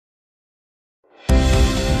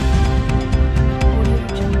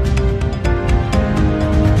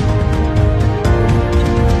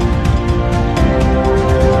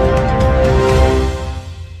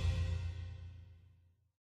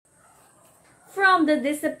from the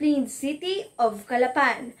disciplined city of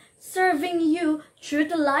Calapan, serving you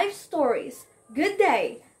true-to-life stories. Good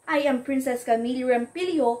day! I am Princess Camille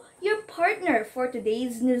Rampilio, your partner for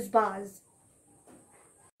today's News Buzz.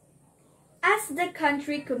 As the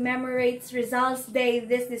country commemorates Rizal's Day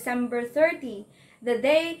this December 30, the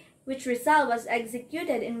day which Rizal was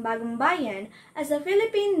executed in Bagumbayan as a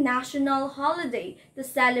Philippine national holiday to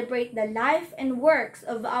celebrate the life and works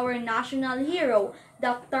of our national hero,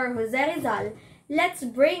 Dr. Jose Rizal, let's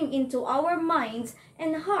bring into our minds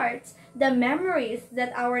and hearts the memories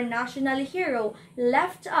that our national hero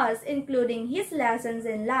left us, including his lessons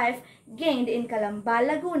in life gained in Calamba,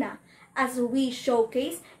 Laguna, as we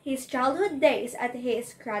showcase his childhood days at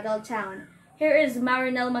his cradle town. Here is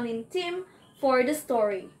Marinel Manintim for the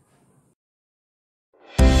story.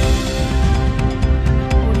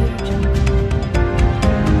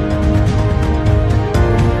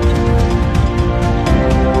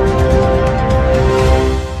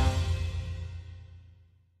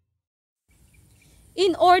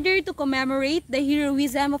 In order to commemorate the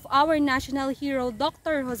heroism of our national hero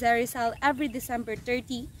Dr. Jose Rizal every December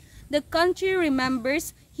 30, the country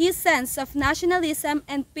remembers his sense of nationalism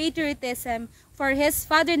and patriotism for his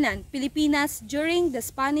fatherland, Pilipinas, during the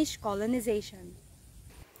Spanish colonization.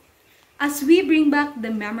 As we bring back the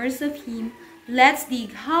memories of him, let's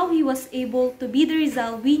dig how he was able to be the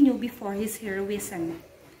Rizal we knew before his heroism.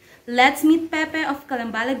 Let's meet Pepe of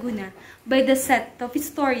Calamba, Laguna by the set of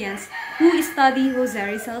historians who study Jose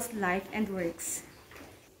Rizal's life and works.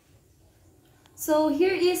 So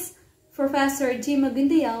here is Professor Jim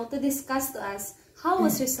Maguindayao to discuss to us how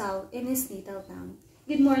was Rizal in his natal town.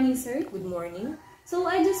 Good morning, sir. Good morning. So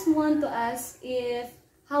I just want to ask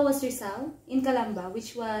how was Rizal in Calamba,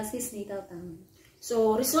 which was his natal town?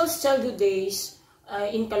 So Rizal's childhood days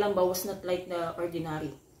in Calamba was not like the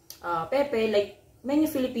ordinary. Pepe, like many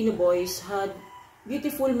Filipino boys, had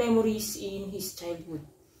beautiful memories in his childhood.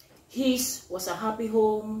 His was a happy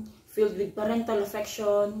home, filled with parental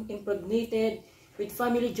affection, impregnated with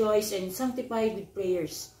family joys, and sanctified with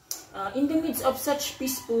prayers. In the midst of such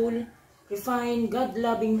peaceful, refined,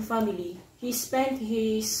 God-loving family, he spent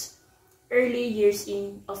his early years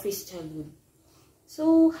of his childhood.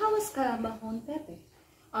 So how was Calamba home, Pepe?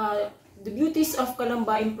 The beauties of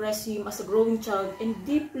Calamba impressed him as a growing child and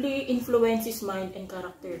deeply influenced his mind and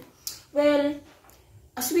character. Well,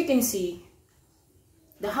 as we can see,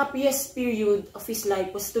 the happiest period of his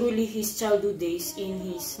life was truly his childhood days in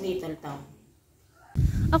his natal town.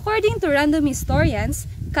 According to random historians,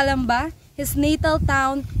 Calamba, his natal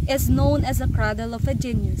town, is known as the cradle of a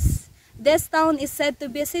genius. This town is said to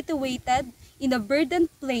be situated in a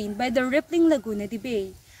verdant plain by the rippling Laguna de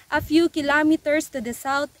Bay. A few kilometers to the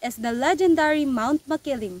south is the legendary Mount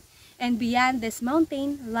Makiling, and beyond this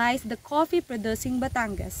mountain lies the coffee-producing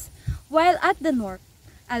Batangas, while at the north,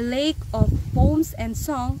 a lake of poems and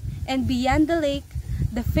song, and beyond the lake,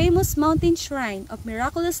 the famous mountain shrine of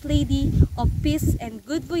Miraculous Lady of Peace and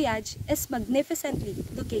Good Voyage is magnificently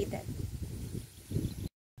located.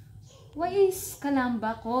 Why is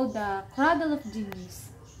Calamba called the Cradle of Genius?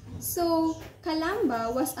 So,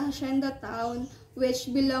 Calamba was a hacienda town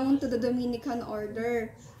which belonged to the Dominican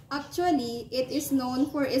order. Actually, it is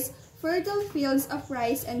known for its fertile fields of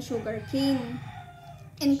rice and sugarcane,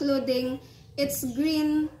 including its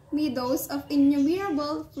green meadows of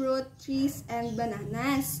innumerable fruit trees and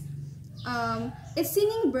bananas. Its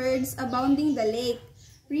singing birds abounding the lake,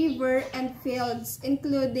 river, and fields,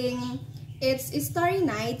 including its starry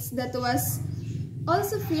nights that was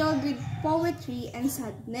also filled with poetry and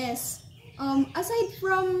sadness. Aside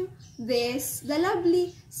from this, the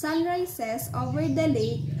lovely sunrises over the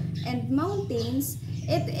lake and mountains,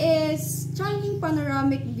 it is charming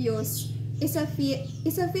panoramic views, is a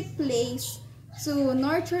fit place to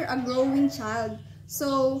nurture a growing child.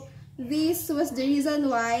 So this was the reason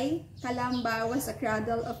why Calamba was a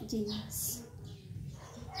cradle of genius.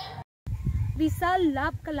 Rizal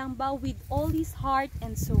loved Calamba with all his heart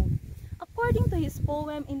and soul. According to his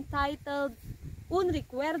poem entitled Un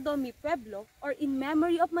Recuerdo Mi Pueblo, or In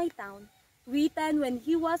Memory of My Town, written when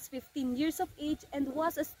he was 15 years of age and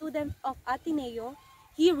was a student of Ateneo,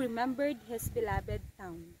 he remembered his beloved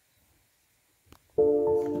town.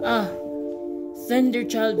 Tender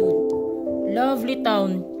childhood, lovely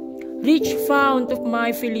town, rich fount of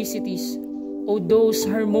my felicities, O those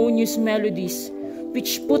harmonious melodies,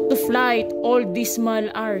 which put to flight all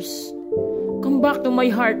dismal hours. Come back to my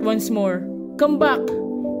heart once more, come back,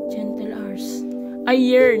 gentle hours. I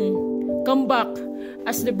yearn, come back,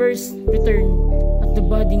 as the birds return at the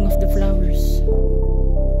budding of the flowers.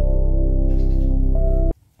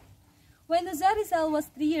 When Jose Rizal was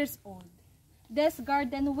 3 years old, This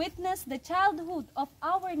garden witnessed the childhood of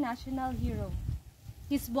our national hero.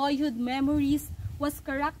 His boyhood memories was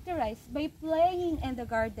characterized by playing in the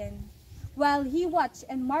garden, while he watched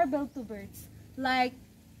and marveled to birds like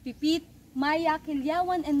Pipit, Maya,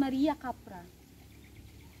 Kilyawan, and Maria Capra.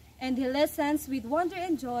 And he listens with wonder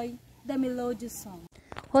and joy the melodious song.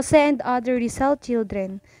 Jose and other Rizal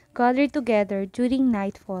children gathered together during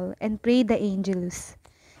nightfall and prayed the Angelus.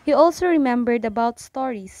 He also remembered about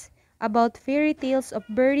stories, about fairy tales of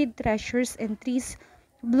buried treasures and trees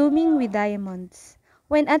blooming with diamonds.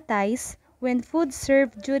 When food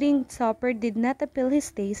served during supper did not appeal his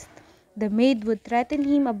taste, the maid would threaten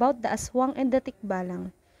him about the aswang and the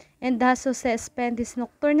tikbalang. And thus Jose spent his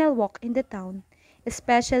nocturnal walk in the town,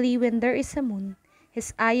 especially when there is a moon.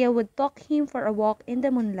 His aya would talk him for a walk in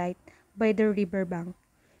the moonlight by the riverbank.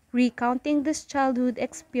 Recounting this childhood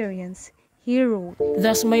experience, he wrote,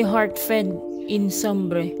 Thus my heart fed in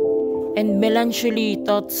sombre and melancholy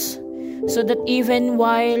thoughts, so that even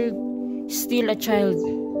while still a child,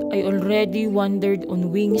 I already wandered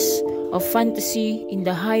on wings of fantasy in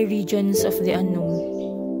the high regions of the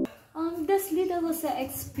unknown. Does little Jose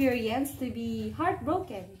experience to be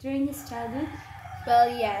heartbroken during his childhood? Well,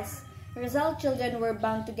 yes. Rizal children were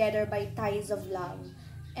bound together by ties of love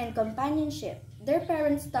and companionship. Their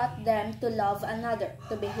parents taught them to love another,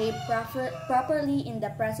 to behave properly in the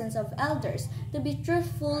presence of elders, to be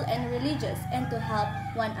truthful and religious, and to help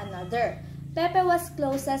one another. Pepe was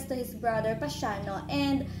closest to his brother Pasiano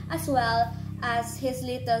and as well as his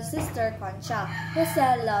little sister Concha,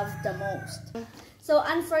 Jose loved the most. So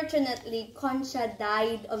unfortunately, Concha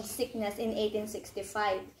died of sickness in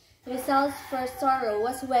 1865. Rizal's first sorrow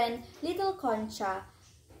was when little Concha,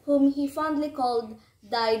 whom he fondly called,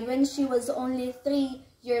 died when she was only 3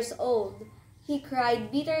 years old. He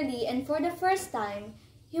cried bitterly, and for the first time,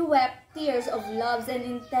 he wept tears of love and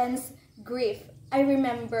intense grief. I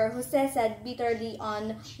remember Jose said bitterly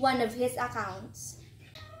on one of his accounts,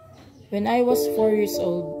 When I was 4 years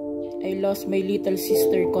old, I lost my little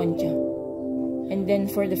sister Concha, and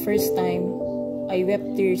then for the first time, I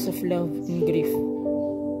wept tears of love and grief.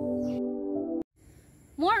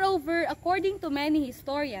 Moreover, according to many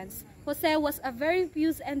historians, Jose was a very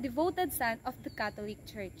pious and devoted son of the Catholic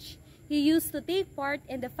Church. He used to take part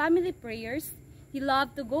in the family prayers. He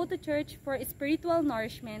loved to go to church for spiritual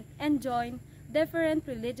nourishment and join different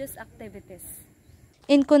religious activities.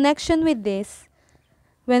 In connection with this,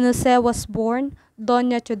 when Jose was born,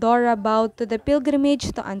 Doña Teodora vowed to the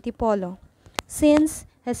pilgrimage to Antipolo. Since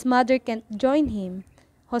his mother can't join him,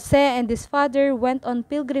 Jose and his father went on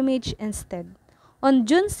pilgrimage instead. On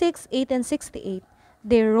June 6, 1868,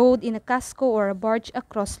 they rode in a casco or a barge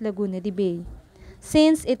across Laguna de Bay.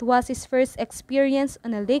 Since it was his first experience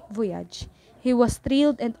on a lake voyage, he was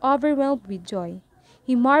thrilled and overwhelmed with joy.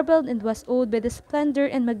 He marveled and was awed by the splendor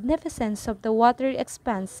and magnificence of the watery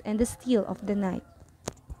expanse and the still of the night.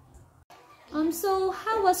 So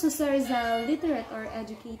how was Jose Rizal literate or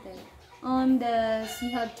educated? Does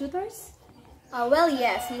he have tutors? Well,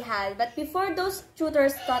 yes, he had. But before those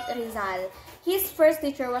tutors taught Rizal, his first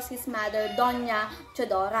teacher was his mother, Doña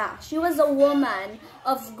Teodora. She was a woman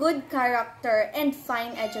of good character and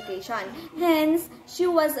fine education. Hence, she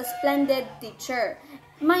was a splendid teacher.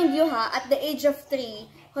 Mind you, at the age of 3,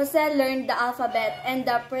 Jose learned the alphabet and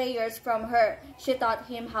the prayers from her. She taught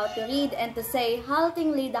him how to read and to say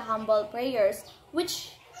haltingly the humble prayers,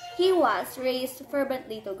 which he was raised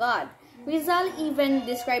fervently to God. Rizal even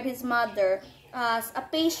described his mother as a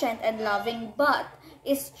patient and loving, but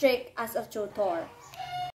strict as a tutor.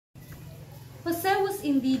 Jose was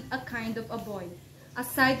indeed a kind of a boy.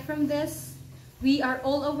 Aside from this, we are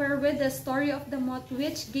all aware with the story of the moth,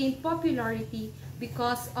 which gained popularity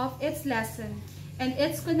because of its lesson and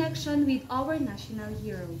its connection with our national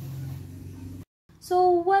hero.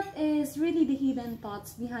 So what is really the hidden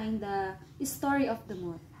thoughts behind the story of the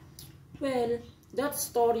moth? Well, that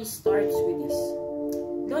story starts with this.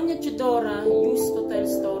 Doña Teodora used to tell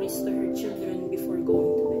stories to her children before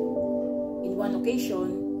going to bed. In one occasion,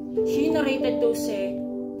 she narrated to Jose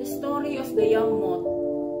the story of the young moth,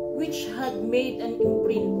 which had made an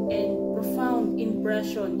imprint and profound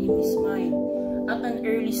impression in his mind at an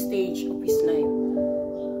early stage of his life.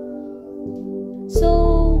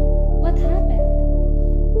 So, what happened?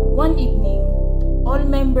 One evening, all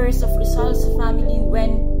members of Rizal's family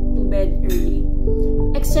went to bed early,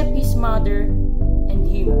 except his mother and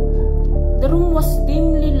him. The room was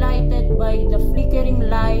dimly lighted by the flickering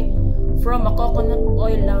light from a coconut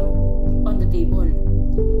oil lamp on the table.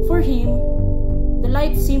 For him, the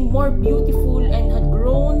light seemed more beautiful and had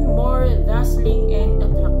grown more dazzling and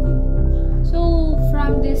attractive. So,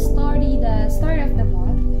 from this story, the story of the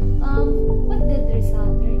moth, what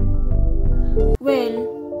Rizal learn?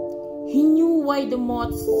 Well, he knew why the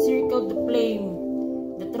moths circled the flame.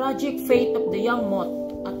 The tragic fate of the young moth,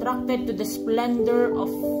 attracted to the splendor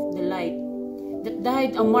of the light, that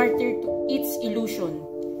died a martyr to its illusion,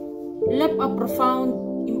 left a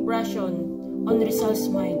profound impression on Rizal's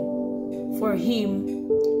mind. For him,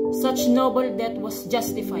 such noble death was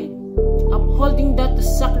justified, upholding that to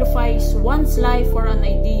sacrifice one's life for an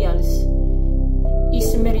ideals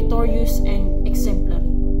is meritorious and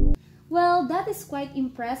exemplary. Well, that is quite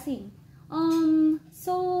impressive.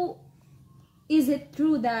 So is it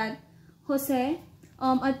true that Jose,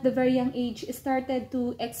 at the very young age, started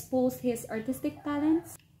to expose his artistic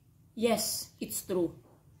talents? Yes, it's true.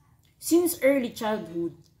 Since early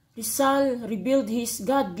childhood, Rizal revealed his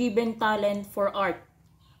God-given talent for art.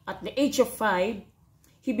 At the age of 5,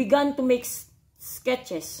 he began to make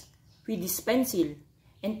sketches with his pencil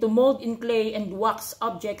and to mold in clay and wax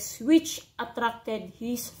objects which attracted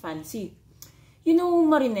his fancy. You know,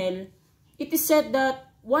 Marinel, it is said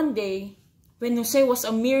that one day, when Jose was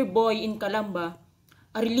a mere boy in Calamba,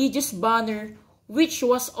 a religious banner which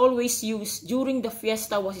was always used during the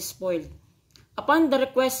fiesta was spoiled. Upon the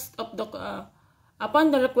request of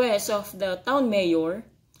the town mayor,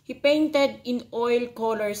 he painted in oil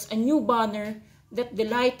colors a new banner that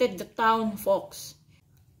delighted the town folks,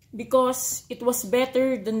 because it was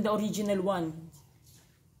better than the original one.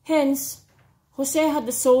 Hence, Jose had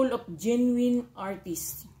the soul of genuine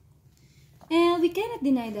artist. And we cannot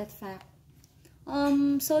deny that fact.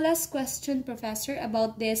 So last question, Professor,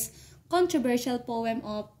 about this controversial poem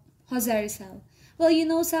of Jose Rizal. Well, you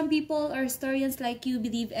know, some people or historians like you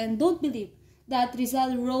believe and don't believe that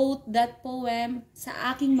Rizal wrote that poem sa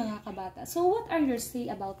aking mga kabata. So what are your say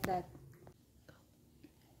about that?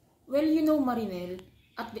 Well, you know, Marinel,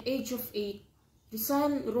 at the age of 8,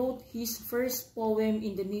 Rizal wrote his first poem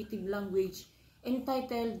in the native language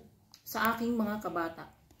entitled Sa Aking Mga Kabata,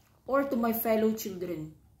 or To My Fellow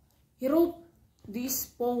Children. He wrote this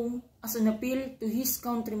poem as an appeal to his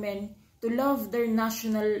countrymen to love their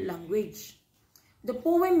national language. The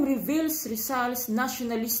poem reveals Rizal's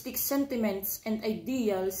nationalistic sentiments and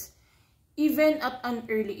ideals even at an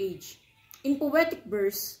early age. In poetic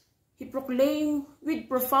verse, he proclaimed with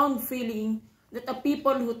profound feeling that a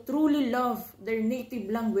people who truly love their native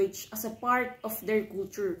language as a part of their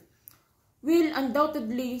culture will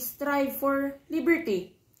undoubtedly strive for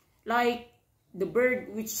liberty, like the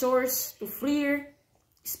bird which soars to freer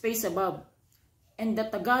space above, and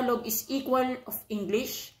that Tagalog is equal of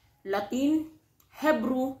English, Latin,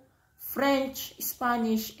 Hebrew, French,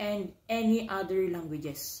 Spanish, and any other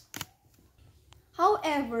languages.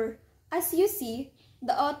 However, as you see,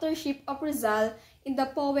 the authorship of Rizal in the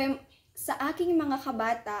poem Sa Aking Mga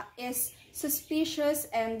Kabata is suspicious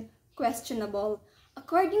and questionable,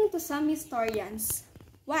 according to some historians.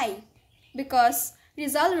 Why? Because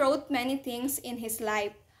Rizal wrote many things in his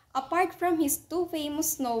life. Apart from his two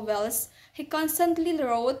famous novels, he constantly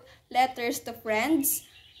wrote letters to friends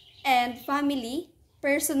and family,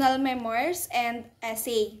 personal memoirs, and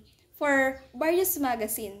essay for various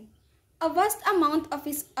magazines. A vast amount of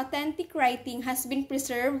his authentic writing has been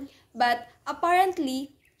preserved, but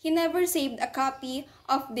apparently, he never saved a copy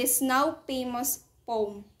of this now famous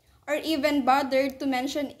poem, or even bothered to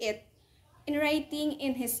mention it in writing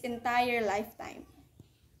in his entire lifetime.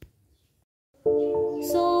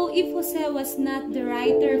 So, if Jose was not the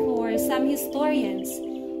writer for some historians,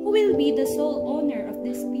 who will be the sole owner of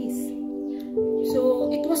this piece?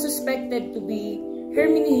 So, it was suspected to be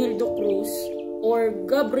Hermenegildo Cruz or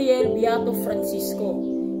Gabriel Beato Francisco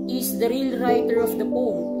is the real writer of the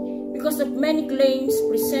poem because of many claims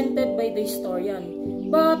presented by the historian.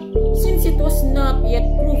 But since it was not yet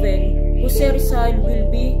proven, Jose Rizal will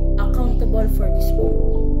be accountable for this poem.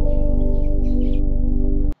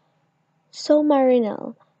 So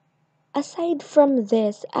Marinel, aside from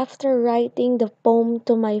this, after writing the poem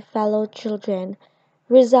To My Fellow Children,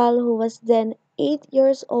 Rizal, who was then 8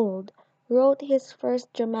 years old, wrote his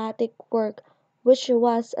first dramatic work, which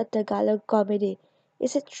was a Tagalog comedy.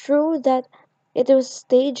 Is it true that it was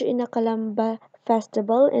staged in a Calamba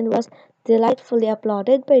festival and was delightfully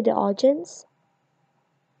applauded by the audience?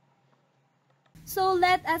 So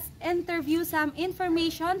let us interview some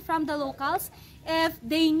information from the locals if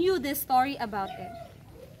they knew the story about it.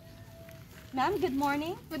 Ma'am, good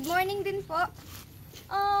morning. Good morning din po.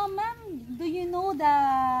 Ma'am, do you know the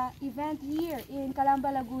event here in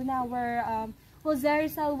Calamba, Laguna where Jose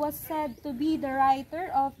Rizal was said to be the writer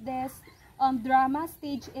of this drama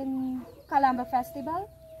stage in Calamba Festival?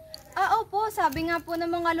 Opo, sabi nga po ng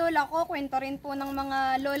mga lola ko, kwento rin po ng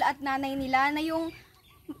mga lola at nanay nila na yung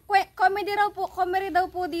Comedy daw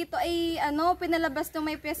po dito ay pinalabas ng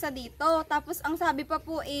may pyesa dito. Tapos ang sabi pa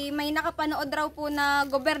po may nakapanood raw po na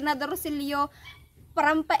Gobernador Silio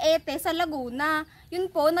Parampaete sa Laguna. Yun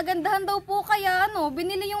po, nagandahan daw po kaya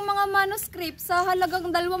binili yung mga manuscript sa halagang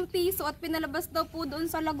 2 piso at pinalabas daw po doon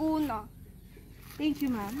sa Laguna. Thank you,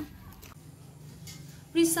 ma'am.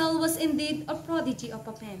 Rizal was indeed a prodigy of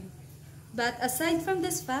a pen. But aside from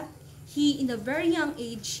this fact, he in a very young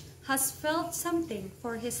age has felt something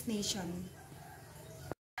for his nation.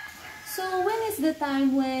 So when is the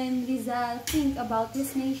time when Rizal think about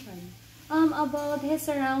his nation? About his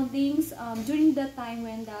surroundings during the time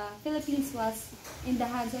when the Philippines was in the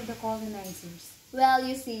hands of the colonizers. Well,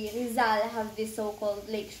 you see, Rizal have these so-called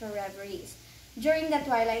lakeshore reveries. During the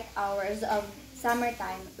twilight hours of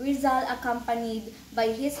summertime, Rizal, accompanied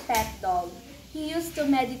by his pet dog, he used to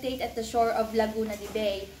meditate at the shore of Laguna de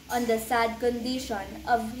Bay on the sad condition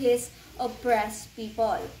of his oppressed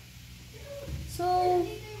people. So,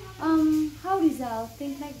 how Rizal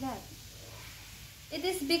think like that? It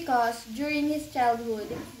is because during his childhood,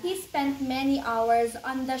 he spent many hours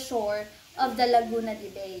on the shore of the Laguna de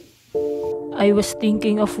Bay. I was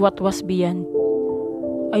thinking of what was beyond.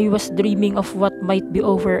 I was dreaming of what might be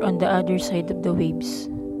over on the other side of the waves.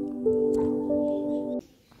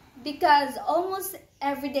 Because almost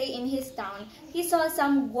every day in his town, he saw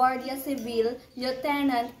some Guardia Civil,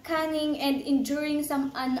 lieutenant, cunning and enduring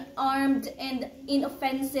some unarmed and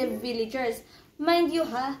inoffensive villagers. Mind you,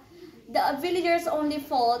 the villagers' only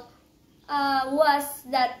fault was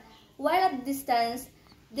that while at distance,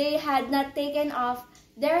 they had not taken off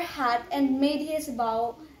their hat and made his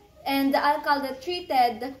bow, and the alcalde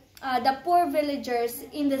treated the poor villagers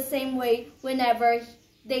in the same way whenever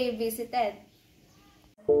they visited.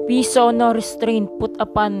 We saw no restraint put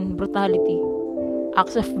upon brutality.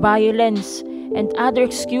 Acts of violence and other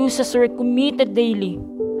excuses were committed daily.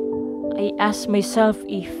 I asked myself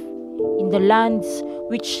if, in the lands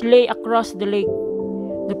which lay across the lake,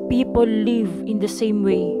 the people live in the same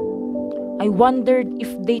way. I wondered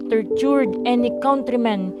if they tortured any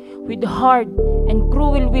countryman with hard and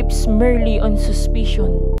cruel whips merely on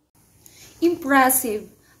suspicion. Impressive.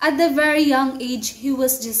 At the very young age, he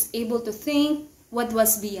was just able to think what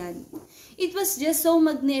was beyond. It was just so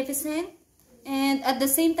magnificent and at the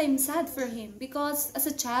same time sad for him because as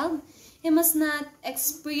a child, he must not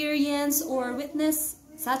experience or witness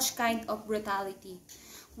such kind of brutality.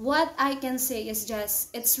 What I can say is just,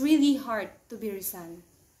 it's really hard to be Rizal.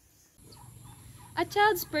 A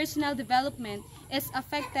child's personal development is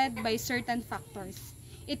affected by certain factors.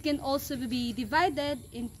 It can also be divided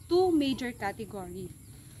into 2 major categories,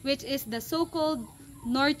 which is the so-called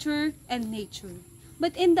nurture and nature.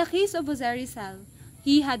 But in the case of Jose Rizal,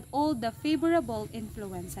 he had all the favorable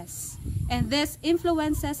influences. And these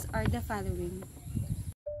influences are the following.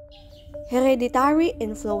 Hereditary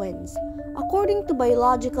influence. According to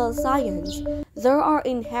biological science, there are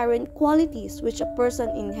inherent qualities which a person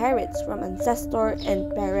inherits from ancestor and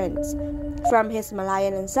parents. From his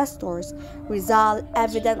Malayan ancestors, Rizal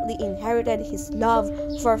evidently inherited his love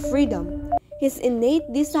for freedom, his innate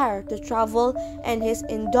desire to travel, and his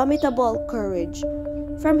indomitable courage.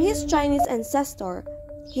 From his Chinese ancestor,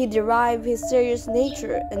 he derived his serious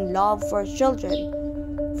nature and love for children.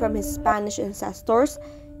 From his Spanish ancestors,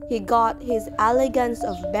 he got his elegance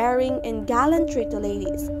of bearing and gallantry to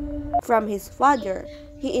ladies. From his father,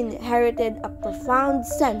 he inherited a profound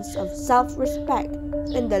sense of self-respect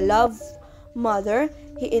and the love. Mother,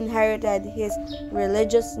 he inherited his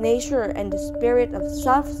religious nature and the spirit of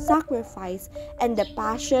self-sacrifice and the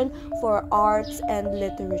passion for arts and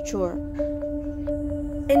literature.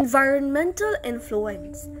 Environmental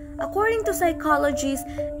influence. According to psychologists,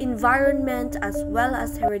 environment as well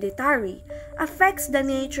as hereditary affects the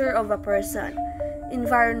nature of a person.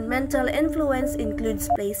 Environmental influence includes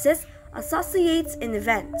places, associates, and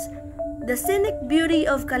events. The scenic beauty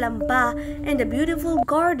of Calamba and the beautiful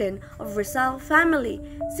garden of Rizal family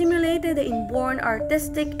simulated the inborn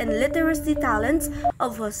artistic and literacy talents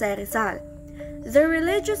of Jose Rizal. The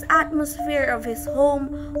religious atmosphere of his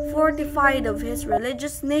home, fortified of his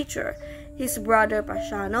religious nature, his brother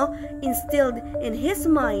Pasiano instilled in his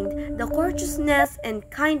mind the courteousness and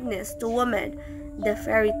kindness to women. The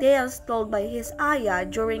fairy tales told by his ayah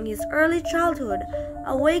during his early childhood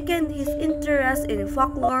awakened his interest in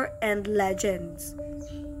folklore and legends.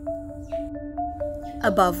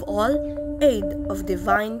 Above all, aid of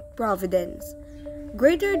divine providence.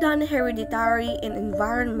 Greater than hereditary in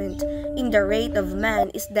environment in the rate of man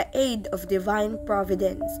is the aid of divine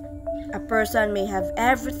providence. A person may have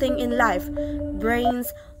everything in life,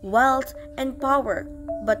 brains, wealth, and power,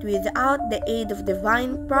 but without the aid of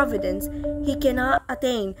divine providence, he cannot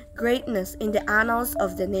attain greatness in the annals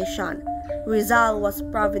of the nation. Rizal was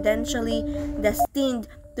providentially destined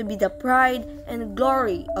to be the pride and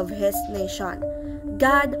glory of his nation.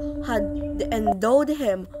 God had endowed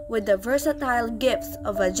him with the versatile gifts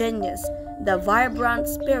of a genius, the vibrant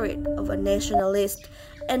spirit of a nationalist,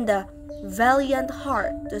 and the valiant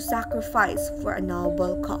heart to sacrifice for a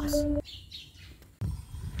noble cause.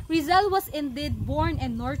 Rizal was indeed born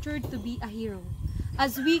and nurtured to be a hero.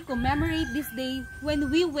 As we commemorate this day when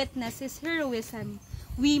we witness his heroism,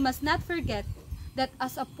 we must not forget that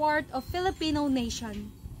as a part of Filipino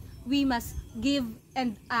nation, we must give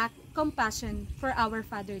and act compassion for our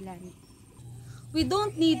fatherland. We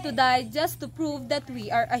don't need to die just to prove that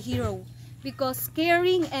we are a hero, because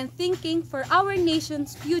caring and thinking for our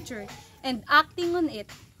nation's future and acting on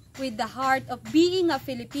it with the heart of being a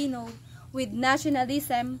Filipino, with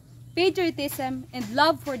nationalism, patriotism, and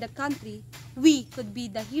love for the country, we could be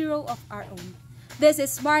the hero of our own. This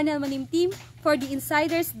is Marnel Manim team for the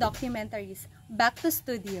Insiders Documentaries. Back to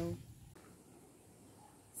studio.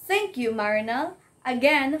 Thank you, Marinal.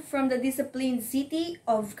 Again, from the disciplined city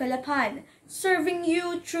of Calapan, serving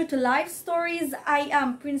you true-to-life stories, I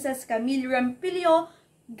am Princess Camille Rampilio.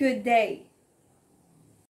 Good day.